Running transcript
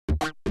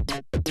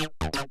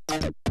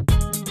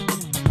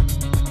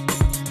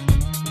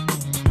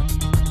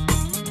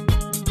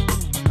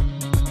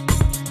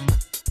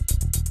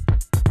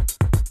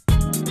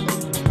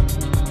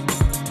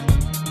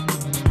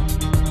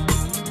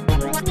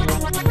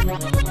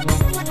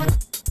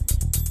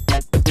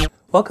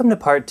Welcome to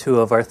part 2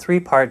 of our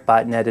 3-part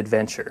botnet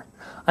adventure.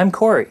 I'm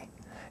Corey.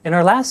 In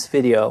our last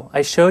video,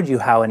 I showed you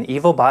how an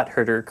evil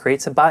BotHerder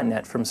creates a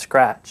botnet from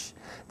scratch.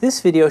 This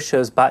video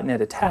shows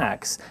botnet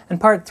attacks, and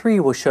part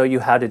 3 will show you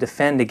how to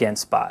defend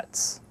against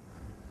bots.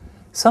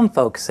 Some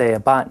folks say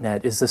a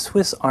botnet is the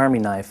Swiss Army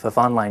knife of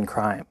online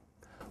crime.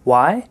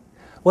 Why?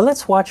 Well,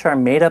 let's watch our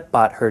made-up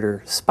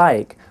BotHerder,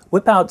 Spike,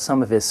 whip out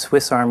some of his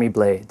Swiss Army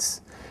blades.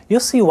 You'll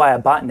see why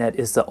a botnet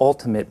is the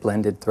ultimate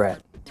blended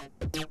threat.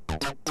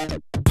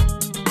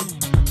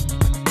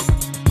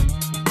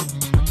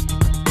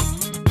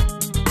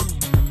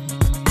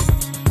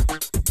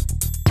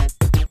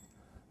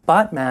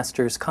 Bot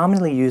masters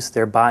commonly use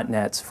their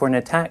botnets for an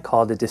attack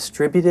called a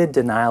distributed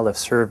denial of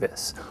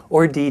service,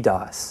 or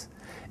DDoS.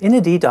 In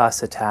a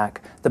DDoS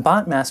attack, the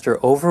bot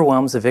master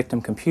overwhelms a victim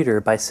computer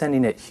by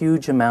sending it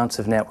huge amounts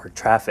of network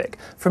traffic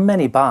from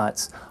many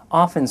bots,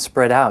 often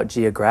spread out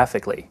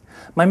geographically.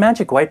 My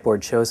magic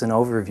whiteboard shows an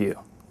overview.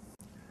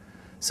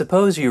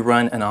 Suppose you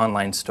run an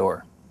online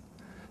store.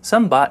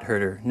 Some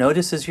BotHerder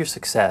notices your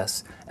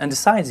success and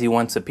decides he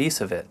wants a piece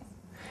of it.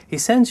 He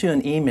sends you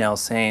an email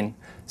saying,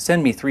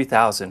 "Send me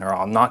 3,000 or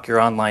I'll knock your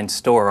online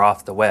store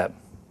off the web."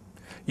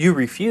 You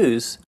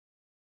refuse,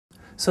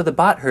 so the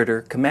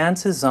BotHerder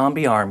commands his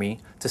zombie army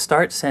to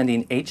start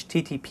sending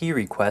HTTP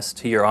requests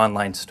to your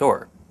online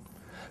store.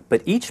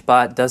 But each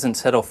bot doesn't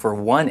settle for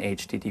one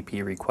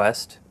HTTP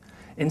request.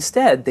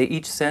 Instead, they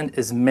each send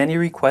as many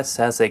requests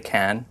as they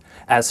can,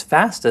 as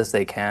fast as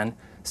they can,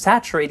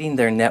 saturating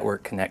their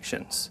network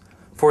connections,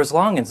 for as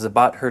long as the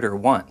BotHerder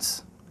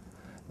wants.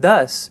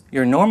 Thus,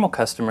 your normal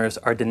customers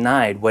are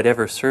denied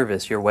whatever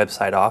service your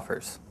website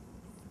offers.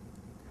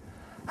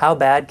 How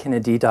bad can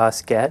a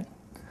DDoS get?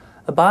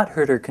 A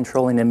BotHerder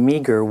controlling a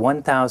meager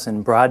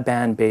 1,000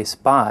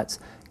 broadband-based bots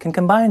can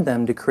combine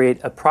them to create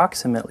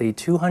approximately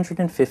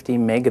 250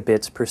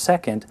 megabits per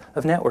second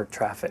of network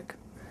traffic.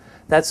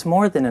 That's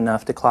more than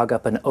enough to clog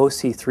up an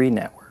OC3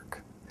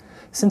 network.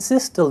 Since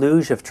this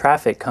deluge of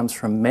traffic comes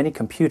from many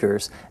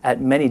computers at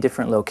many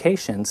different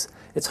locations,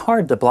 it's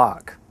hard to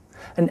block.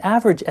 An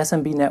average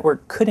SMB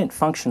network couldn't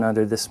function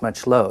under this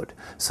much load,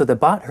 so the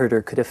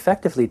BotHerder could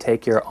effectively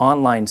take your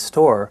online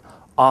store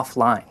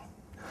offline.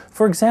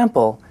 For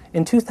example,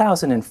 in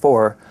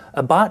 2004,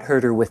 a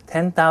BotHerder with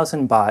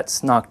 10,000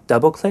 bots knocked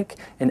DoubleClick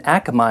and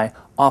Akamai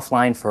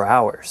offline for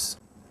hours.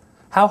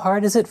 How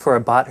hard is it for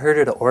a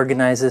BotHerder to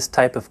organize this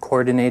type of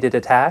coordinated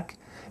attack?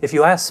 If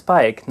you ask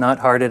Spike, not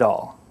hard at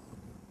all.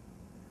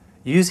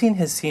 Using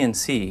his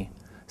CNC,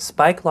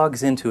 Spike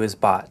logs into his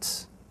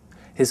bots.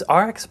 His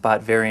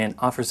RXBot variant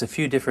offers a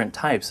few different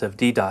types of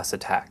DDoS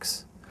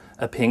attacks: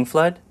 a ping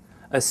flood,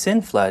 a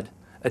SYN flood,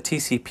 a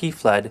TCP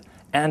flood,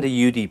 and a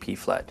UDP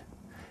flood.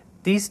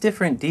 These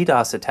different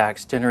DDoS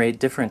attacks generate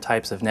different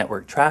types of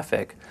network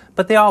traffic,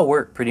 but they all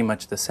work pretty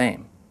much the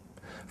same.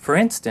 For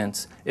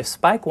instance, if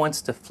Spike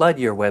wants to flood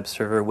your web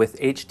server with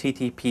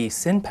HTTP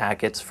SYN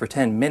packets for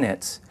 10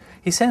 minutes,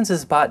 he sends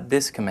his bot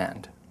this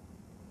command.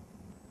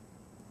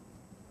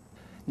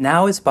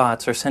 Now his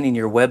bots are sending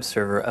your web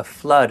server a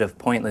flood of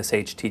pointless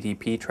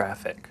HTTP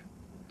traffic.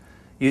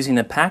 Using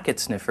a packet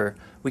sniffer,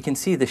 we can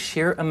see the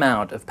sheer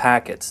amount of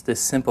packets this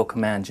simple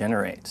command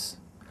generates.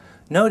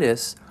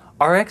 Notice,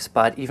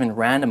 RXBot even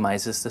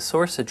randomizes the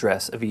source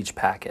address of each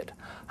packet,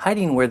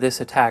 hiding where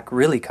this attack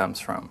really comes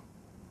from.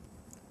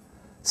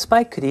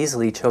 Spike could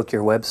easily choke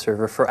your web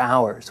server for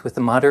hours with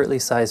a moderately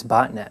sized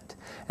botnet,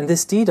 and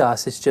this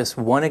DDoS is just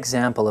one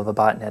example of a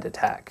botnet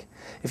attack.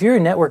 If you're a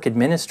network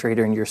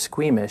administrator and you're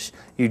squeamish,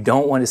 you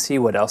don't want to see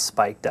what else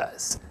Spike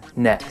does.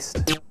 Next.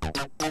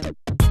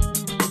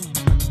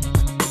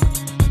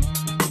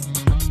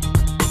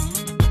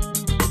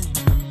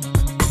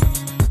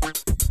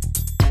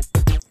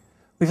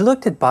 We've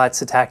looked at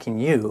bots attacking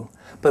you,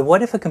 but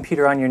what if a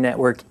computer on your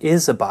network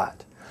is a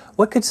bot?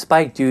 What could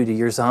Spike do to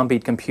your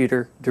zombied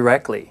computer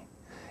directly?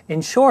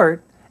 In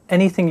short,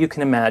 anything you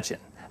can imagine,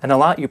 and a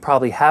lot you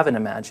probably haven't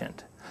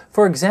imagined.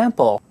 For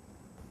example,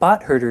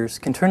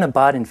 BotHerders can turn a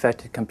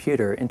bot-infected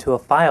computer into a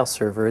file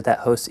server that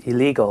hosts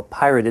illegal,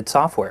 pirated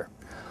software.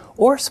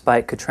 Or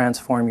Spike could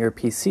transform your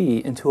PC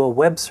into a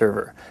web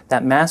server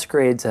that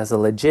masquerades as a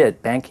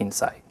legit banking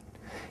site.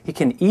 He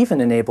can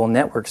even enable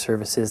network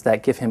services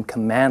that give him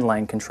command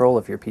line control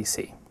of your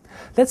PC.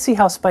 Let's see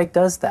how Spike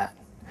does that.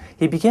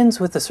 He begins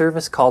with a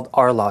service called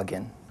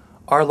rlogin.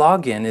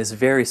 Rlogin is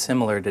very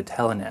similar to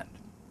Telnet.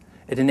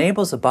 It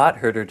enables a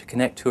BotHerder to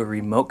connect to a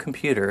remote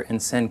computer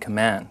and send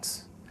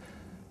commands.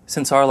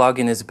 Since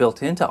rlogin is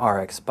built into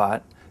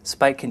RXBot,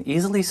 Spike can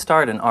easily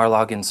start an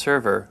rlogin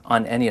server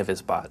on any of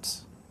his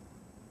bots.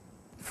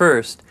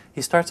 First,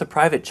 he starts a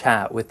private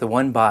chat with the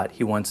one bot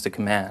he wants to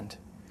command.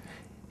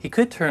 He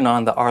could turn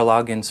on the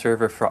rlogin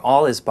server for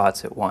all his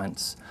bots at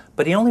once,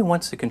 but he only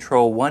wants to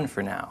control one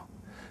for now.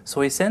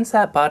 so he sends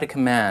that bot a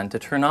command to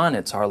turn on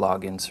its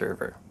rlogin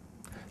server.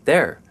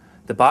 There,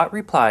 the bot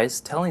replies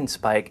telling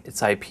Spike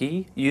its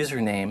IP,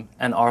 username,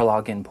 and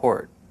rlogin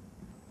port.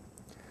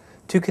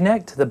 To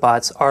connect to the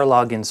bot's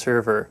rlogin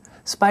server,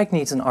 Spike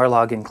needs an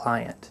rlogin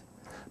client.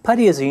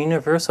 PuTTY is a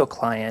universal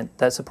client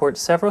that supports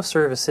several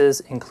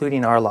services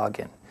including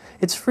rlogin.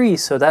 It's free,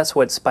 so that's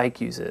what Spike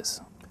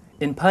uses.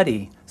 In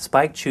PuTTY,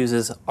 Spike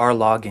chooses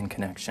rlogin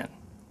connection.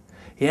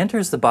 He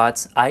enters the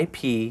bot's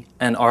IP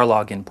and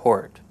rlogin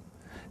port.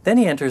 Then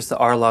he enters the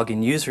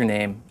rlogin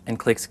username and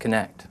clicks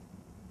connect.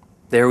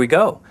 There we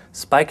go.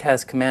 Spike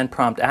has command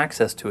prompt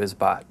access to his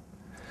bot.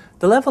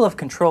 The level of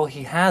control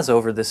he has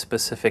over this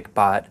specific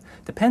bot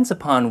depends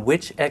upon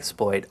which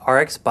exploit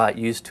RXBot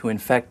used to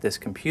infect this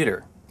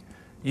computer.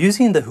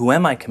 Using the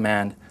whoami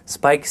command,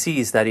 Spike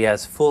sees that he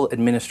has full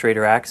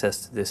administrator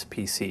access to this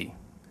PC.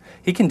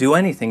 He can do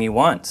anything he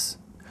wants.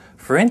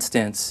 For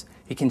instance,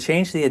 he can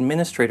change the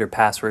administrator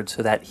password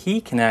so that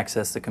he can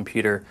access the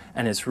computer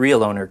and its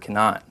real owner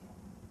cannot.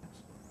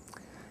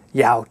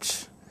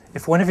 Youch!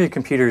 If one of your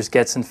computers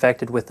gets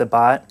infected with the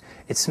bot,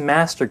 its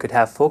master could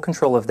have full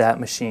control of that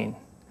machine.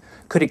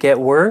 Could it get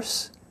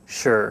worse?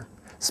 Sure.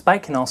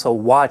 Spike can also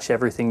watch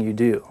everything you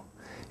do.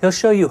 He'll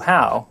show you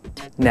how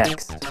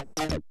next.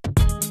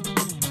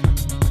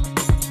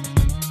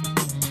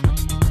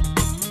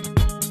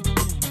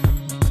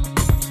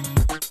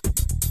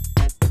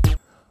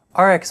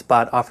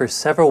 RXBot offers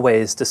several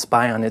ways to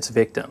spy on its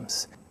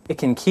victims. It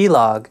can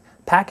keylog,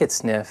 packet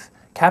sniff,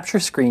 capture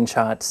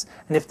screenshots,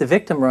 and if the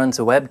victim runs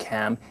a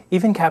webcam,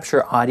 even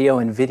capture audio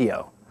and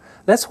video.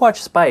 Let's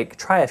watch Spike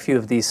try a few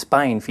of these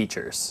spying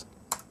features.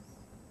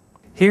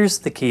 Here's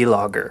the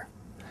keylogger.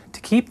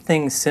 To keep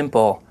things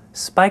simple,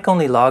 Spike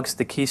only logs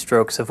the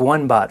keystrokes of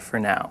one bot for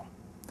now.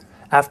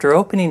 After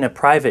opening a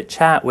private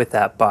chat with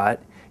that bot,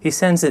 he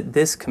sends it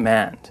this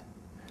command.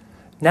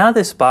 Now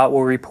this bot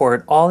will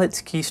report all its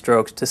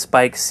keystrokes to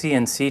Spike's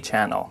CNC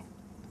channel.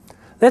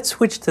 Let's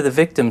switch to the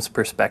victim's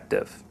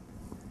perspective.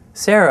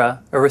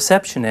 Sarah, a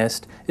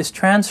receptionist, is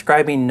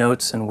transcribing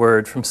notes in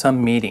Word from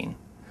some meeting.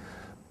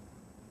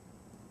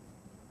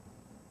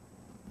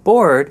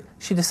 Bored,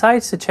 she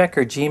decides to check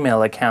her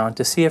Gmail account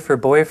to see if her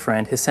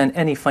boyfriend has sent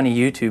any funny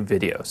YouTube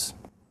videos.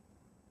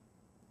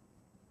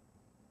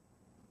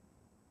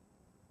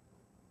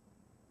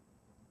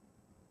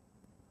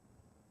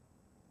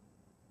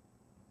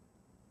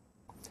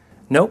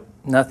 Nope,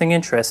 nothing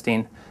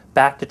interesting.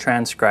 Back to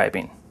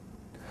transcribing.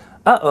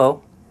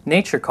 Uh-oh,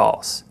 nature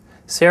calls.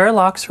 Sarah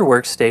locks her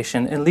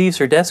workstation and leaves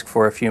her desk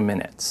for a few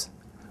minutes.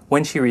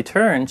 When she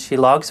returns, she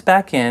logs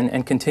back in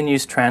and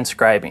continues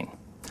transcribing.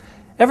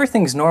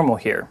 Everything's normal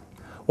here.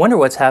 Wonder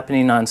what's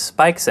happening on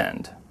Spike's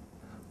end.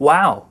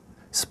 Wow,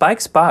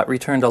 Spike's bot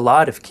returned a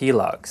lot of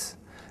keylogs.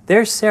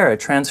 There's Sarah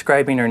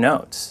transcribing her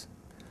notes.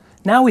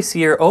 Now we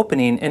see her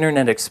opening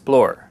Internet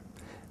Explorer.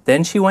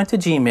 Then she went to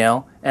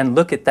Gmail and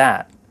look at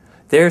that.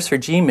 There's her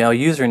Gmail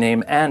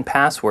username and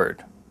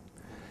password.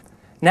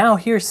 Now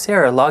here's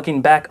Sarah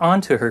logging back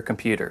onto her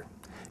computer.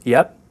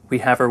 Yep, we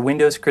have her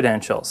Windows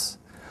credentials.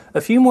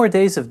 A few more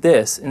days of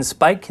this and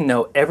Spike can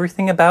know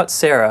everything about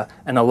Sarah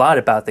and a lot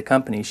about the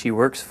company she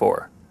works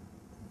for.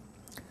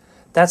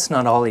 That's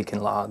not all he can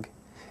log.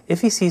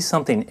 If he sees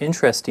something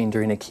interesting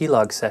during a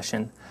keylog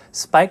session,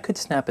 Spike could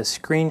snap a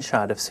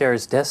screenshot of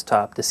Sarah's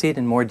desktop to see it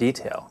in more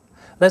detail.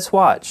 Let's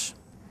watch.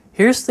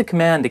 Here's the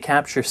command to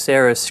capture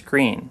Sarah's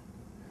screen.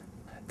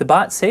 The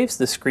bot saves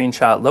the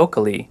screenshot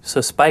locally,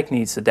 so Spike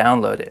needs to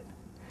download it.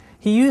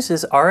 He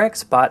uses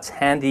RXBot's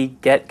handy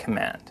get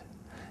command.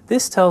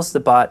 This tells the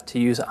bot to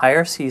use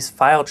IRC's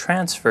file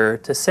transfer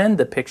to send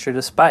the picture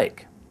to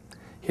Spike.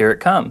 Here it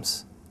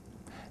comes.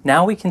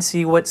 Now we can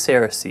see what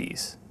Sarah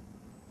sees.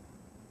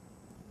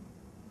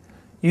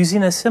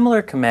 Using a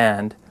similar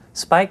command,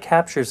 Spike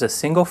captures a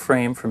single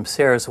frame from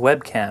Sarah's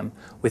webcam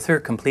with her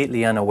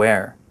completely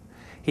unaware.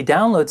 He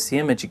downloads the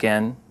image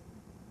again,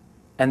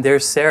 and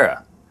there's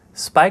Sarah.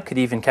 Spike could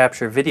even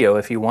capture video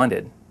if he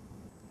wanted.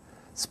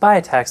 Spy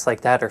attacks like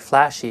that are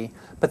flashy,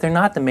 but they're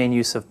not the main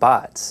use of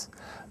bots.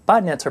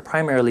 Botnets are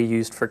primarily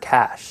used for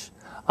cache.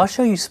 I'll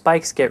show you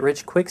Spike's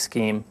get-rich-quick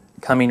scheme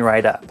coming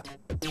right up.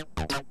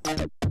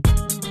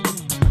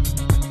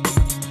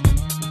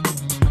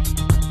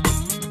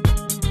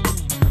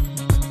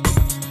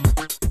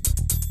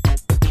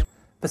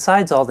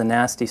 Besides all the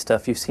nasty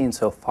stuff you've seen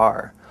so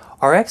far,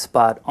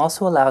 RXBot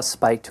also allows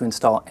Spike to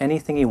install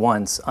anything he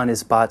wants on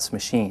his bot's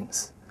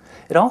machines.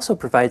 It also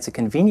provides a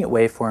convenient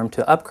way for him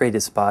to upgrade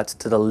his bots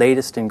to the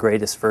latest and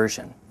greatest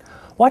version.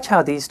 Watch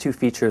how these two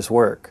features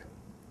work.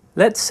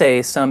 Let's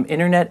say some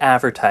internet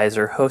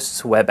advertiser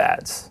hosts web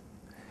ads.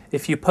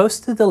 If you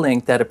posted the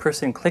link that a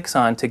person clicks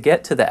on to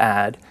get to the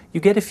ad, you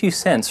get a few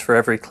cents for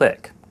every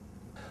click.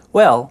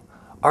 Well,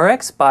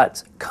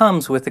 RXBot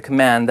comes with a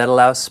command that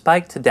allows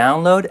Spike to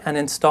download and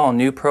install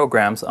new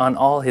programs on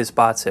all his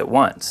bots at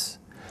once.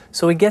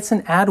 So he gets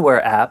an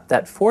adware app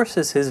that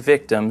forces his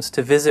victims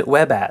to visit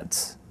web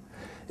ads.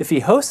 If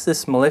he hosts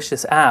this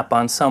malicious app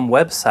on some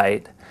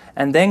website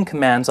and then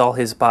commands all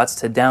his bots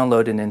to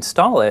download and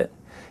install it,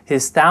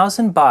 His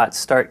 1,000 bots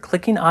start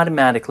clicking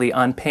automatically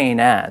on paying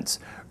ads,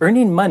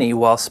 earning money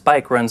while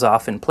Spike runs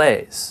off and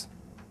plays.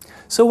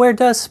 So where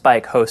does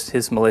Spike host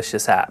his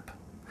malicious app?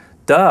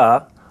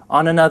 Duh,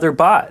 on another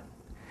bot.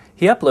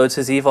 He uploads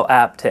his evil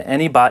app to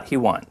any bot he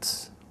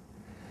wants.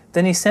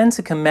 Then he sends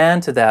a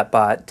command to that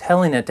bot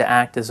telling it to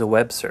act as a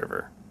web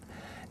server.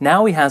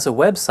 Now he has a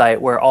website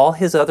where all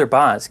his other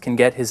bots can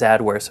get his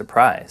adware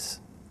surprise.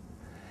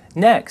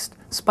 Next,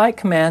 Spike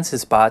commands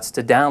his bots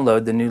to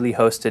download the newly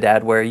hosted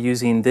adware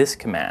using this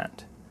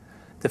command.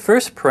 The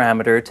first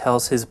parameter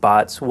tells his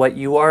bots what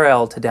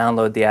URL to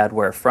download the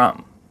adware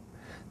from.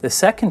 The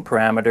second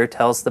parameter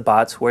tells the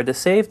bots where to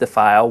save the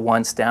file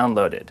once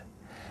downloaded.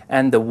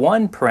 And the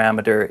one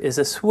parameter is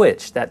a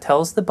switch that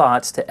tells the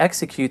bots to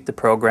execute the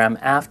program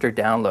after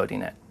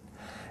downloading it.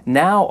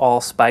 Now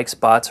all Spike's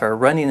bots are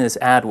running as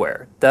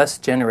adware, thus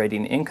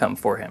generating income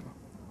for him.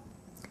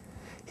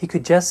 He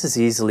could just as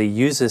easily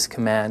use this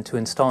command to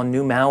install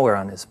new malware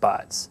on his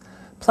bots.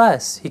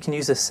 Plus, he can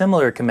use a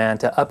similar command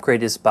to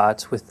upgrade his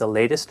bots with the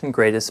latest and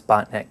greatest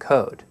botnet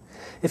code.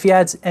 If he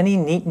adds any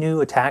neat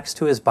new attacks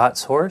to his bot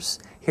source,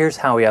 here's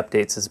how he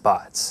updates his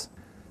bots.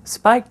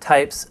 Spike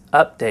types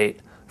update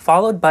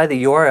followed by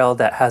the URL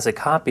that has a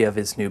copy of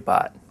his new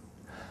bot.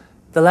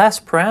 The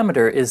last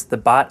parameter is the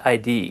bot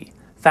ID,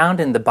 found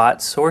in the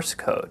bot source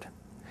code.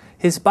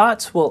 His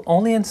bots will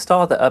only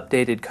install the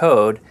updated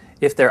code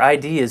if their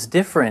ID is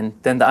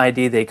different than the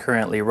ID they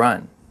currently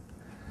run.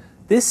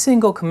 This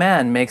single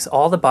command makes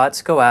all the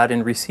bots go out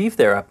and receive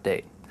their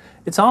update.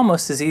 It's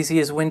almost as easy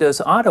as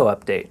Windows Auto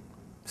Update.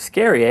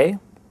 Scary, eh?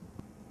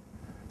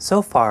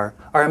 So far,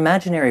 our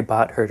imaginary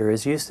BotHerder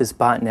has used his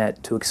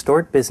botnet to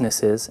extort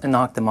businesses and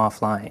knock them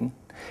offline.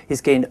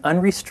 He's gained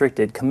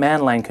unrestricted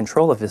command line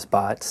control of his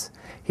bots.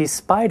 He's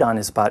spied on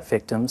his bot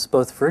victims,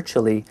 both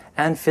virtually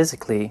and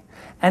physically,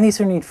 and he's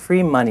earning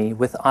free money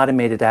with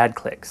automated ad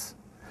clicks.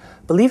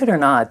 Believe it or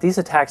not, these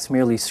attacks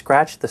merely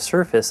scratch the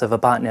surface of a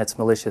botnet's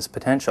malicious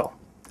potential.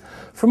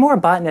 For more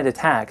botnet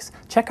attacks,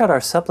 check out our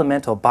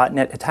supplemental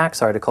botnet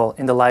attacks article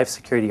in the Live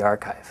Security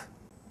Archive.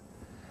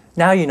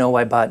 Now you know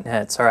why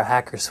botnets are a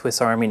hacker's Swiss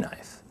Army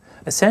knife.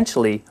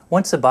 Essentially,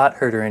 once a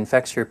BotHerder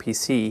infects your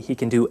PC, he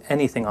can do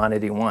anything on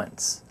it he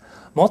wants.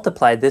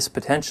 Multiply this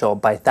potential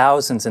by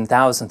thousands and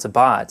thousands of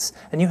bots,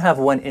 and you have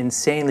one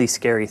insanely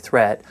scary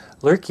threat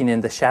lurking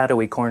in the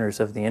shadowy corners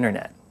of the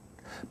internet.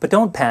 But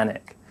don't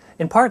panic.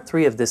 In part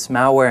 3 of this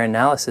malware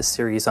analysis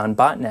series on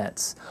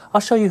botnets,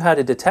 I'll show you how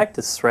to detect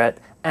this threat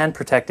and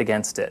protect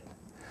against it.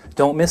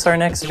 Don't miss our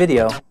next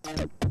video.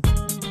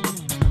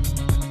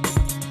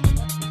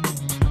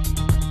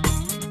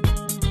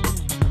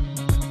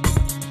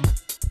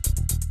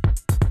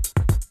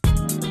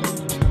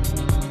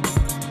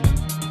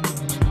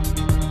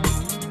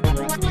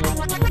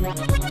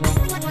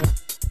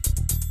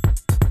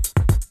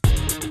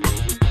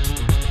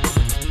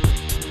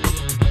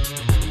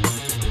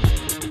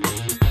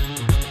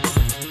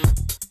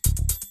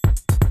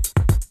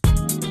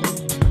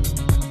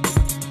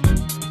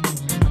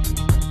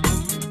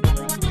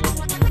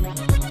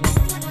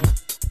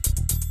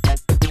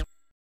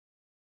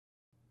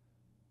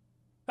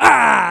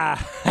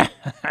 Ah!